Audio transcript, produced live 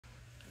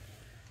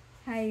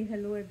Hi,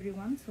 hello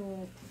everyone.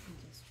 So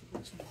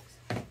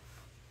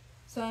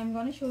I'm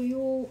going to show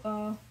you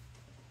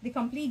the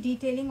complete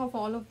detailing of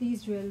all of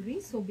these jewelry.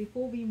 So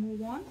before we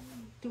move on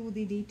to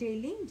the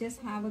detailing,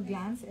 just have a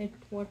glance at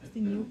what's the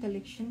new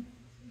collection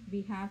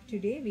we have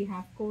today. We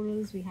have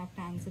corals, we have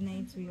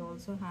tanzanites, we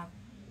also have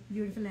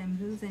beautiful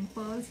emeralds and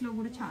pearls lo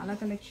kuda chala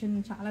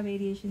collection, chala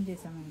variation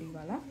chesamandi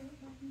ivala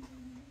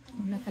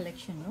unna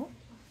collection lo.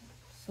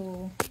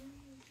 So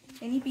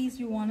any piece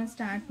you want to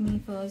start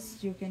me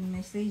first, you can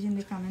message in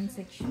the comment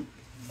section.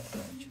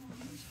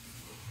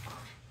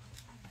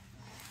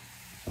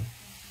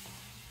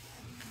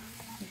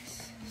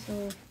 Yes. So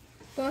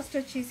first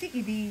వచ్చేసి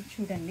ఇది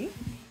చూడండి,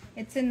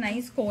 it's a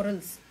nice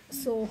corals.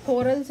 So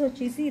corals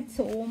వచ్చేసి it's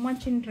so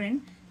much in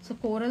trend. So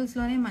corals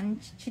లోనే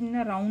మంచి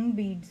చిన్న round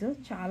beads,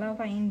 చాలా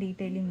fine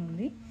detailing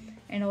ఉంది.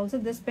 And also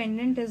this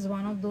pendant is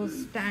one of those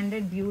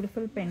standard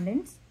beautiful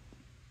pendants.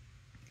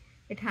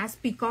 It has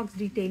peacocks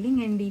detailing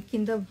and the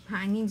kinda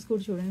hangings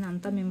kuda chudandi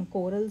anta memo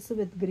corals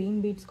with green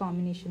beads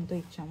combination tho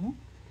ichamu.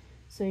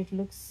 So it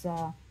looks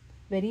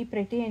very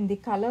pretty and the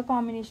color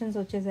combinations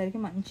vachesariki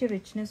manchi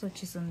richness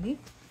vachesundi.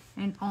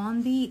 And on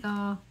the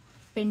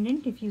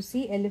pendant, if you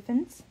see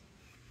elephants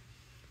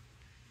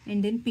and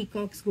then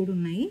peacocks kuda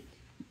unnayi.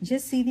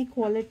 Just see the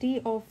quality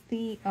of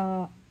the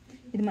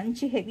ఇది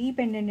మంచి heavy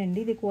pendant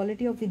andi. The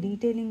quality of the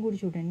detailing kuda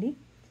chudandi.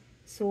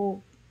 So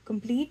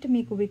complete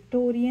meeku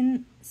Victorian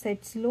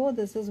sets low.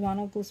 This is one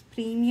of those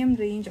premium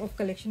range of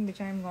collection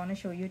which I am going to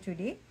show you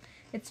today.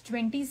 It's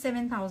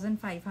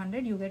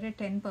 27,500. You get a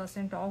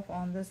 10% off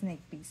on this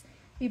neck piece.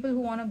 People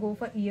who want to go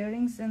for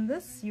earrings in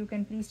this, you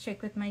can please check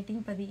with my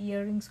team for the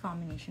earrings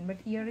combination, but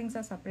earrings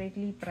are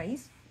separately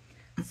priced.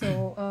 So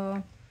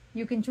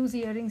you can choose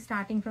earrings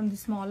starting from the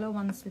smaller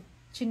ones with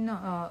chinna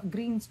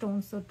green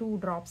stones, so 2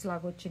 drops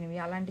laga vachinivi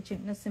alanti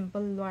chinna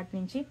simple vaati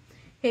nunchi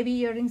heavy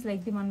earrings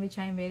like the one which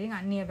I am wearing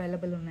anni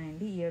available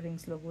unnayandi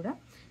earrings lo kuda.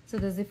 So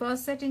this is the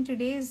first set in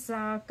today's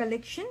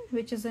collection,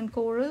 which is in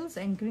corals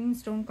and green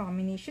stone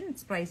combination.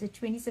 It's priced at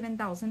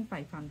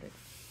 27,500.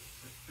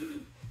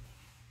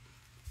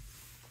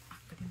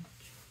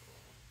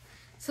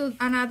 So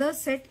another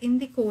set in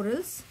the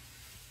corals,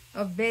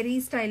 a very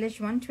stylish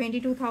one,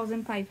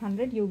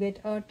 22,500. You get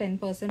a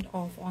 10%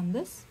 off on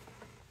this.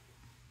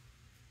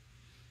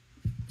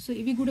 So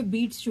ivi kuda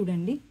beads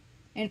chudandi.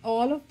 And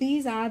all of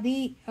these are the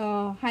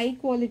high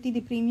quality,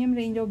 the premium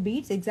range of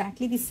beads,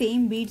 exactly the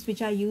same beads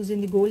which are used in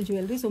the gold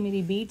jewelry. So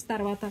mere beads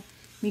tarvata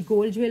me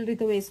gold jewelry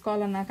tho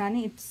veskovalana kani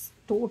it's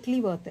totally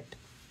worth it.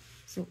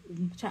 So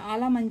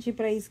chala manchi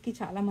price ki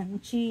chala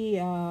manchi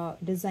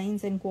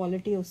designs and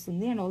quality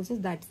ostundi. And also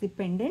that's the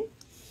pendant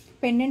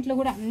lo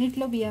kuda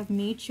annitlo we have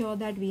made sure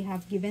that we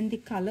have given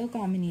the color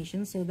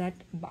combination so that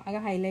baga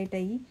highlight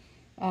ayi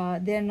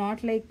they are not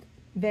like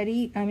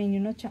very, I mean, you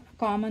know,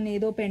 common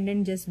edo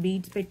pendant just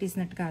beads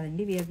pettisnattu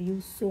kadandi. We have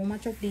used so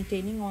much of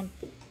detailing on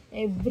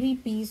every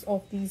piece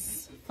of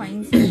these fine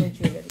silver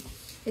jewelry.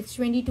 It's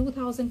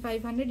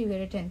 22,500. You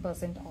get a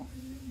 10% off.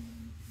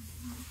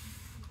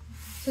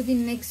 So the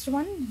next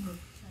one,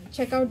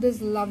 check out this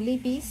lovely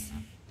piece,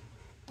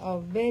 a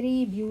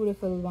very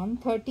beautiful one,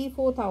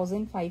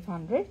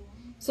 34,500.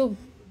 So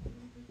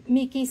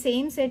మీకు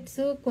same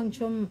sets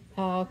కొంచెం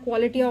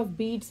quality of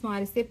beads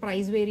మారిస్తే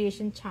price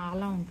variation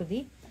చాలా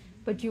ఉంటుంది,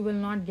 but you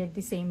will not get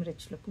the same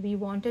rich look. We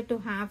wanted to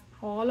have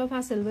all of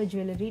our silver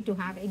jewelry to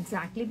have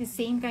exactly the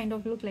same kind of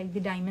look like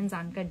the diamonds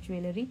uncut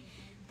jewelry,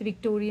 the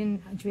Victorian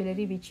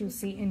jewelry which you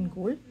see in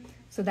gold.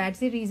 So that's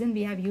the reason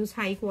we have used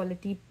high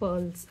quality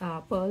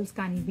pearls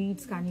kani,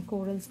 beads kani,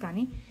 corals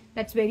kani.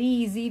 That's very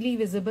easily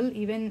visible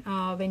even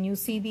when you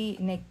see the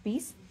neck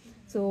piece.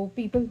 So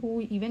people who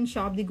even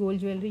shop the gold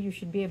jewelry, you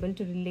should be able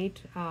to relate,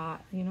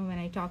 you know, when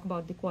I talk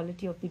about the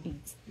quality of the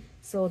beads.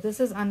 So this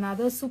is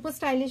another super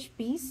stylish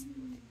piece.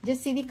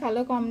 Just see the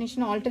color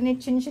combination, alternate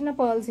chinna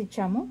pearls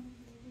ichamu,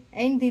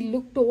 and the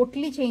look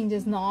totally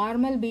changes.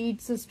 Normal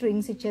beads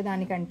strings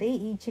ichedanikante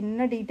ee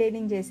chinna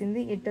detailing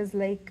chesindi, it is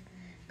like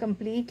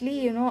completely,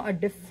 you know, a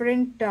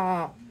different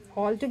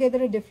altogether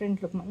a different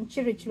look. Manchi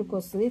rich look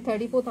ostudi.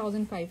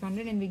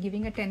 34,500 and we're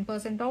giving a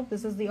 10% off.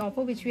 This is the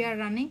offer which we are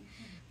running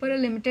for a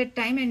limited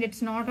time, and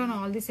it's not on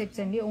all the sets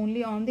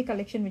only on the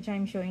collection which I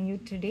am showing you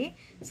today.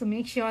 So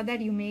make sure that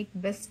you make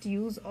best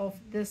use of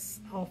this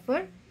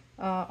offer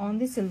on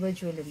the silver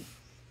jewelry.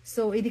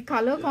 So the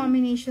color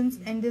combinations,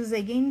 and this is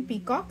again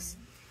peacocks,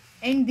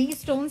 and these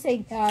stones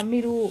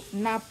మీరు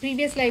నా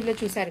previous live లో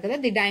చూసారు కదా,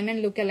 the diamond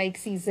look alike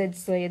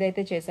CZs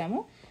ఏదైతే చేసామో,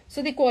 so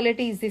the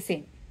quality is the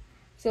same.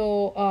 So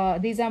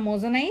these are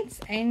mosaics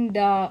and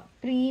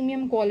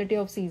premium quality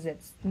of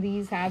CZs.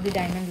 These have the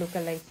diamond look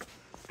alike,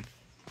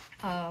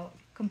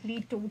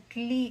 complete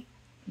totally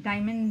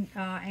diamond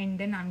and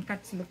then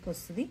uncuts look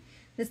vastudi.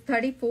 This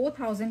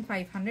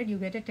 34,500. You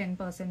get a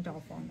 10%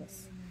 off on this.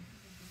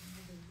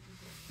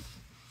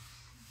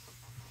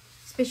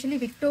 Especially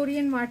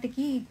Victorian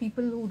vaatiki,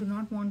 people who do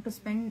not want to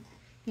spend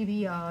ivi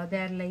they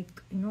are like,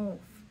 you know,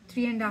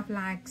 3.5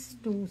 lakhs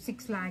to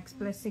 6 lakhs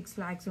plus 6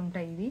 lakhs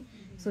untai ivi.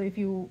 So if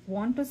you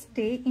want to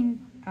stay in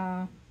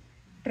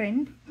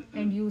trend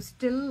and you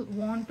still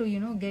want to, you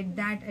know, get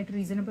that at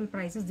reasonable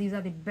prices, these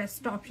are the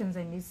best options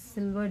in this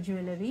silver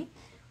jewelry.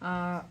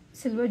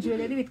 Silver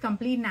jewelry with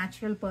complete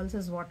natural pearls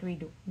is what we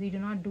do. We do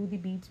not do the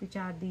beads which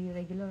are the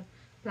regular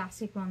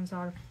plastic ones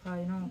or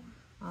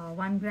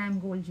 1 gram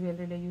gold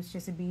jewelry lo use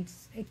chese beads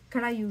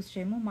ekkada use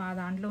cheyamo. Ma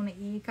dantlo una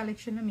ee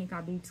collection lo meeku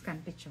aa beads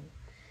kanipichavu.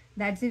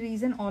 That's the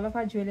reason all of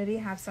our jewelry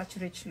have such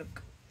rich look.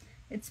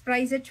 It's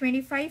priced at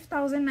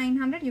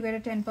 25,900. You get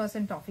a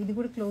 10% off. Idi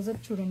kuda close up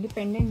chudandi,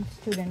 pendant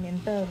chudandi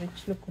enta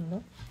rich look undo.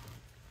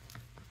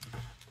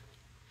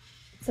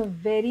 It's a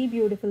very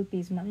beautiful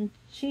piece,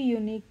 manchi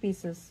unique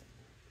pieces.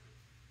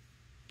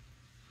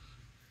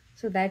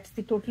 So that's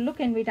the total look,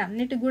 and with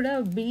annittu kuda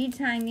beads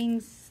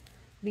hangings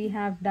we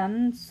have done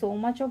so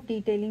much of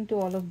detailing to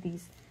all of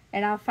these,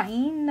 and our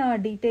fine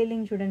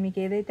detailing chudandi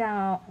meeku edaithe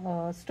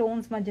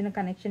stones madhyana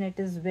connection, it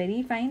is very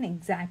fine,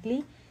 exactly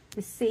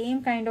the same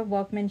kind of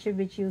workmanship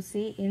which you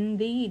see in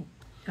the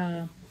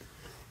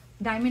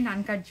diamond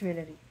uncut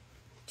jewelry.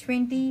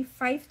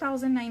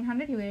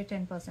 25,900, you get a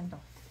 10%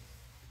 off.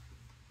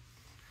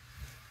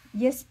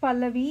 Yes,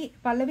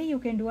 Pallavi, you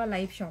can do a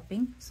live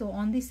shopping. So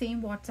on the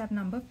same WhatsApp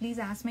number, please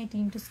ask my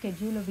team to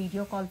schedule a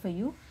video call for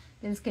you.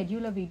 They'll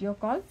schedule a video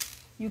call.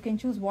 You can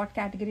choose what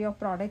category of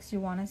products you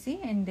want to see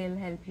and they'll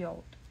help you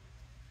out.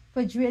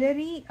 For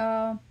jewelry,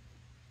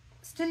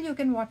 still you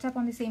can WhatsApp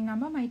on the same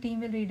number. My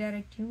team will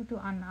redirect you to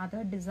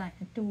another design,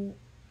 to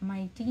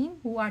my team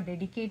who are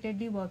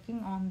dedicatedly working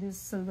on this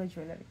silver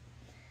jewelry.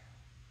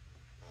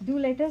 Do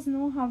let us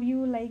know how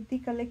you like the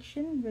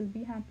collection. We'll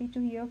be happy to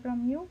hear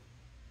from you.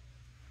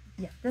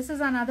 Yeah, this is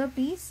another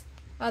piece.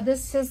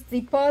 This is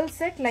the pearl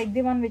set like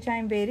the one which I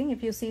am wearing.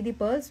 If you see the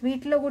pearls,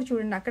 వీటిలో కూడా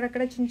చూడండి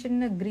అక్కడక్కడ చిన్న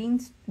చిన్న green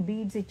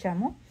beads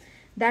ఇచ్చాము.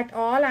 That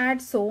all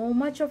adds so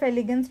much of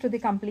elegance to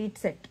the complete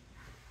set.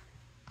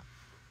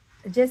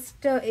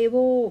 Just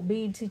ఏవో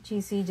beads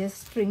ఇచ్చేసి just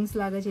strings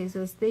లాగా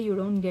చేసేస్తే you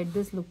don't get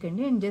this look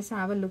అండి. And just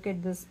have a look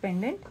at this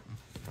pendant.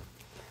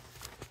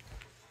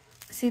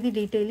 See the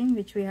detailing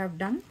which we have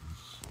done.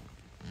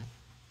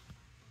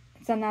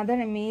 It's another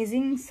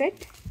amazing set.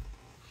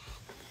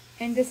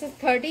 And this is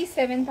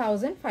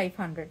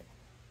 37,500.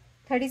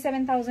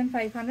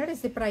 37,500 is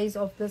the price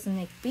of this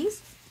neck piece.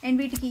 And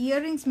వీటికి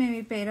earrings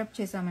మేము pair up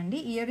చేసామండి.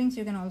 Earrings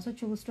you can also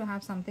choose to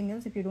have something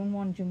else. If you don't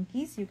want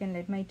jhumkis, you can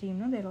let my team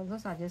know. They'll also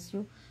suggest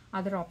you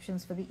other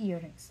options for the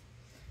earrings.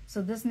 So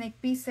this neck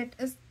piece set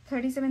is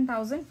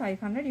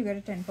 37,500. You get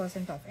a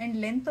 10% off.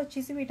 And length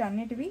వచ్చేసి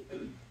వీటన్నిటివి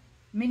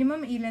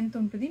minimum ఈ length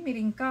ఉంటుంది. మీరు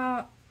ఇంకా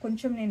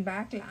కొంచెం నేను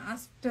back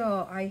last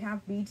I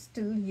have beads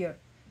still here.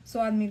 So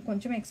అది మీరు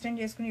కొంచెం ఎక్స్టెండ్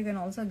చేసుకుని you can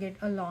also get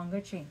a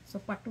longer chain. So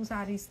పట్టు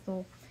sarees తో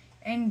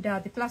and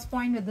the plus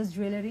point with this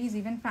jewelry is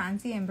even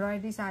fancy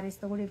embroidery sarees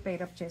తో కూడా pair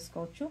up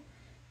చేసుకోవచ్చు,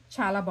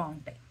 చాలా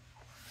బాగుంటాయి.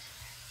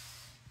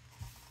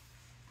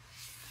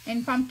 And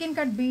pumpkin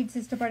cut beads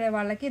ఇష్టపడే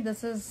వాళ్ళకి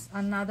this is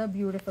another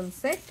beautiful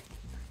set.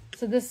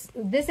 So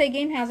this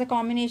again has a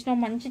combination of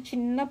మంచి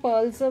చిన్న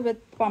pearls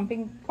with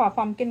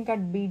pumpkin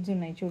cut beads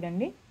ఉన్నాయి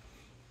చూడండి.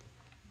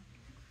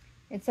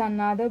 It's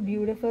another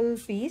beautiful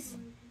piece.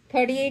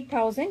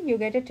 38,000, you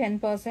get a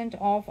 10%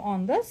 off on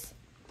this.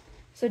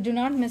 So do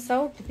not miss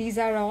out. These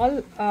are all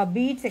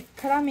beads.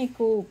 Ekkada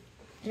meeku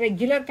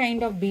regular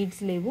kind of beads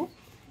levu.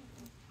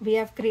 We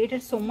have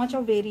created so much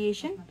of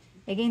variation.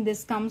 Again,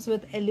 this comes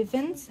with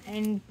elephants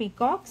and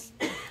peacocks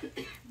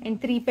and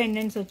 3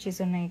 pendants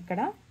vachesi unnai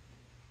ikkada.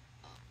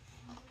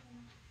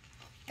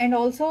 And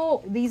also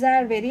these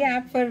are very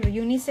apt for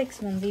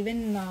unisex ones. Even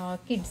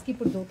kids ki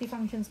ippudu dhoti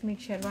functions ki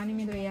meeku sherwani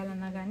meeda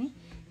veyalanna gaani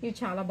ivi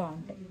chaala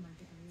baaguntayi.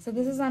 So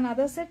this is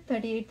another set,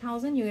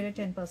 38,000, you get a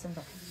 10%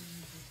 off.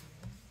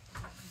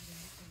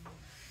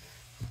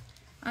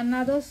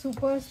 Another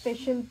super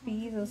special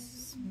piece, a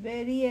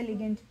very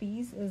elegant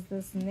piece is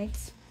this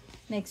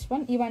next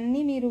one.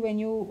 Ivanni meeru when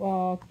you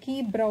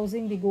keep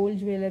browsing the gold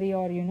jewelry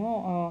or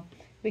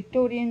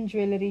Victorian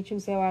jewelry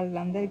chuse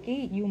vallandarki,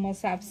 you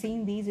must have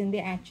seen these in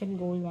the actual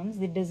gold ones.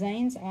 The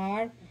designs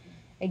are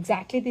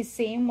exactly the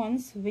same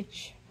ones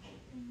which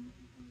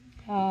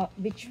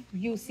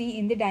you see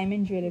in the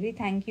diamond jewelry.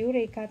 Thank you,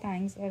 Rekha.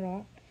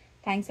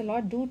 Thanks a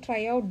lot. Do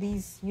try out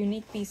these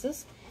unique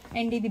pieces.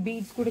 And the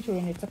beads kuda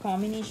chudandi, it's a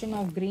combination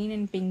of green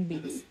and pink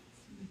beads.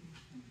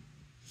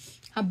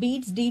 A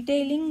beads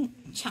detailing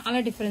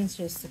chala difference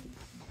chestadi.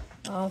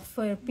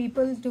 For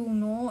people to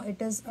know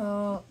it is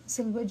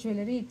silver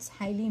jewelry, it's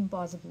highly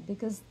impossible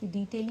because the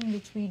detailing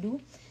which we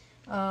do,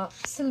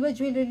 silver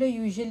jewelry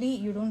usually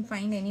you don't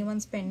find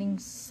anyone spending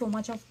so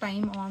much of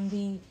time on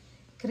the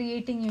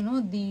creating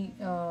the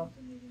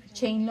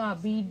chain lo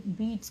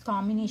beads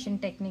combination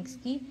techniques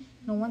ki.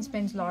 No one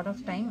spends a lot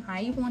of time.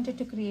 I wanted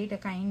to create a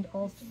kind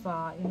of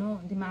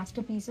the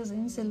masterpieces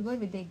in silver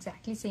with the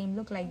exactly same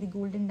look like the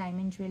gold and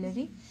diamond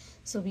jewelry.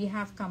 So we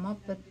have come up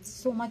with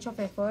so much of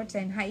efforts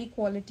and high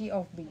quality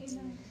of beads.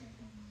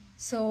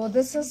 So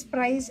this is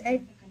priced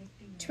at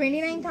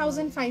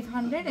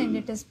 29,500 and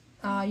it is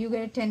you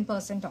get a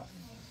 10% off.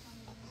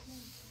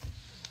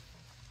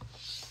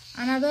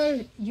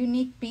 Another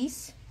unique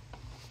piece.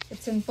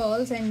 It's in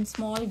pearls and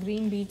small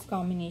green beads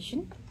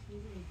combination.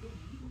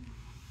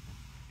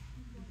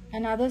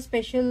 Another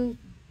special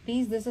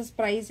piece. This is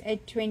priced at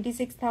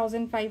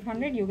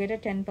 26,500. You get a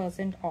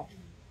 10% off.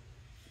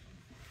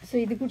 So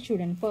ఇది కూడా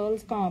చూడండి,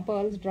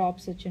 pearls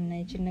drops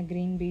వచ్చున్నాయి, చిన్న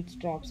green beads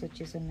drops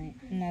వచ్చేసున్నాయి.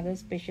 Another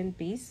special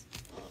piece.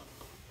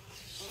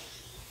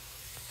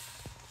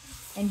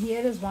 And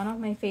here is one of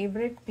my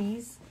favorite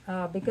piece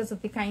because of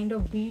the kind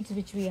of beads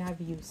which we have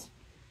used.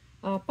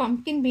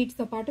 Pumpkin beads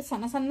తో పాటు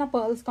సన్న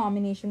pearls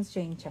combinations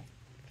చేయించాం.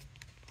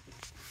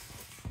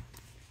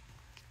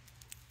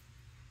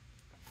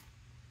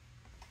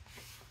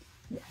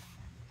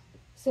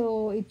 So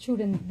it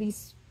shouldn't. The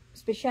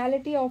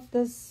speciality of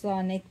this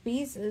neck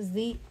piece is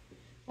the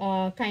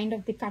kind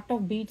of the cut of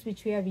beads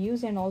which we have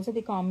used, and also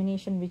the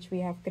combination which we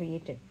have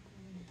created.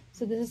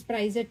 So this is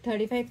priced at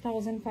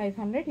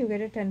 35,500. You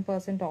get a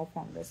 10% off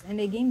on this. And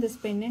again, this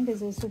pendant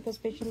is a super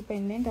special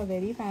pendant, a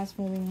very fast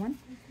moving one.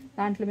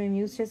 దాంట్లో మేము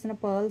use చేసిన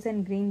pearls and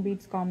green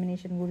beads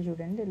combination కూడా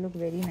చూడండి. They look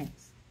very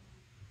nice.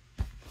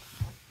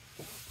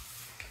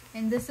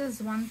 And this is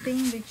one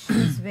thing which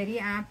is very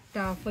apt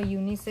for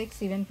unisex,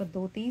 even for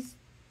dhotis.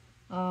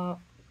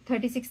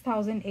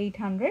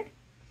 36,800.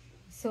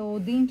 So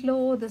దీంట్లో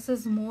this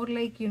is more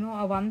like, you know,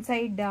 a one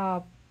side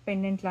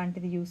pendant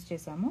లాంటిది use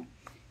చేసాము.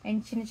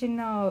 And చిన్న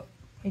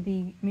ఇది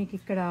మీకు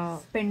ఇక్కడ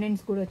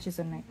pendants కూడా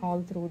వచ్చేస్తున్నాయి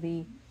all through the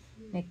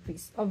neck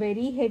piece. A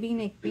very heavy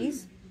neck piece,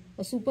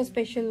 a super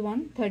special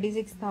one,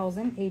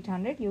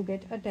 36,800. You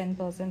get a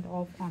 10%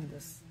 off on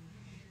this.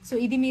 So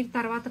ఇది మీరు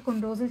తర్వాత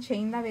కొన్ని రోజులు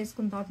చైన్లా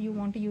వేసుకున్న తర్వాత you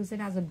want to use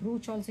it as a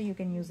brooch also, you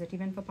can use it.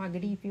 Even for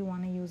pagadi, if you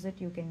want to use it,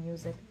 you can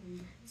use it.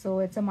 So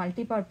it's a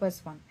multi-purpose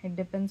one. It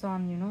depends on,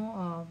 you know,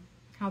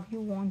 how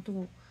you want to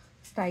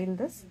style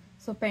this.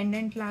 So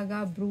pendant laga,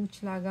 brooch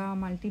laga,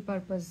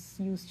 multi-purpose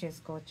use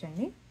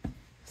chesukochandi.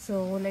 So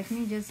let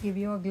me just give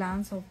you a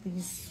glance of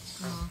these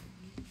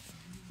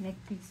neck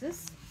pieces.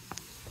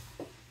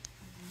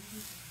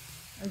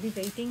 I'll be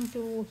waiting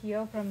to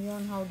hear from you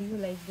on how do you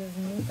like this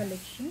new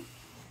collection.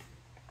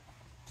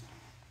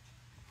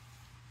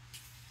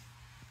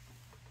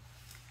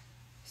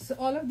 So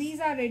all of these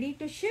are ready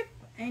to ship,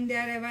 and they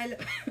are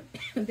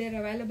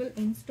available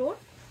in store.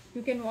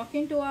 You can walk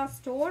into our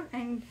store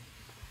and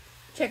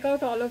check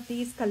out all of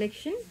these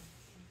collections.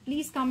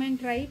 Please come and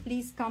try.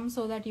 Please come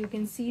so that you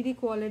can see the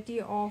quality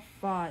of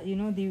you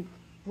know, the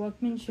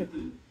workmanship.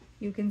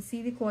 You can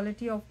see the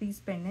quality of these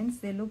pendants.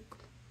 They look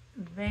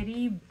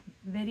very,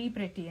 very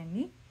pretty,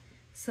 Andy.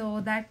 So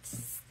that's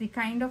the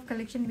kind of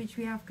collection which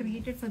we have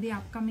created for the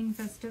upcoming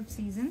festive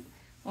season.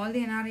 All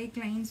the NRI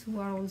clients who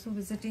are also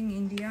visiting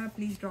India,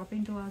 please drop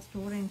into our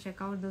store and check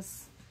out this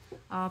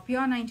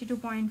pure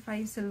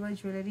 92.5 silver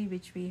jewelry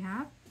which we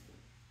have.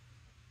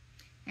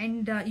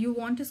 And you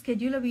want to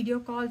schedule a video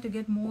call to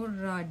get more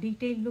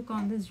detailed look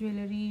on this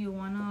jewelry, you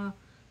want to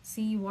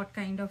see what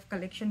kind of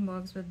collection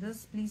works with this,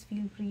 please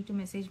feel free to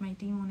message my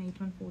team on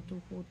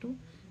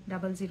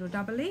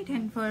 8142420088.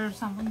 And for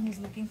someone who's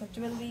looking for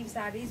 12 weave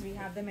sarees, we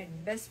have them at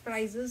best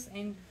prices,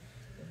 and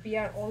we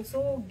are also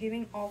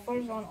giving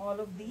offers on all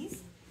of these.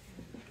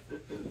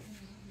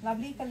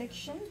 Lovely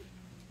collection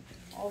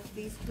of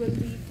these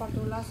 12 weave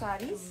patola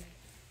sarees.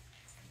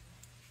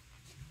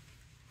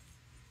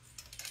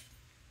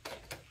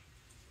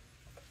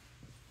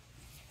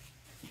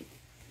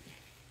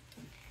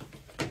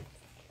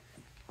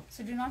 So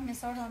do not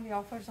miss out on the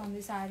offers on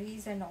the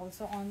sarees and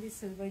also on the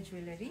silver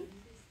jewelry.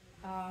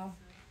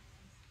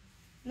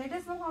 Let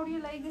us know how do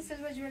you like the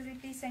silver jewelry.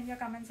 Please send your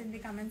comments in the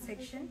comment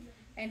section.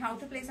 And how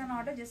to place an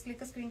order, just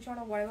click a screenshot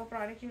of whatever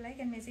product you like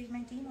and message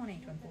my team on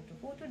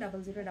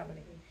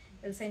 8142420088.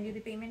 We'll send you the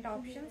payment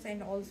options, and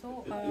also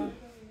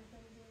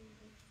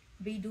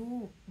we do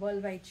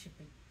worldwide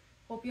shipping.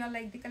 Hope you all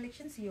like the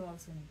collection. See you all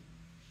soon.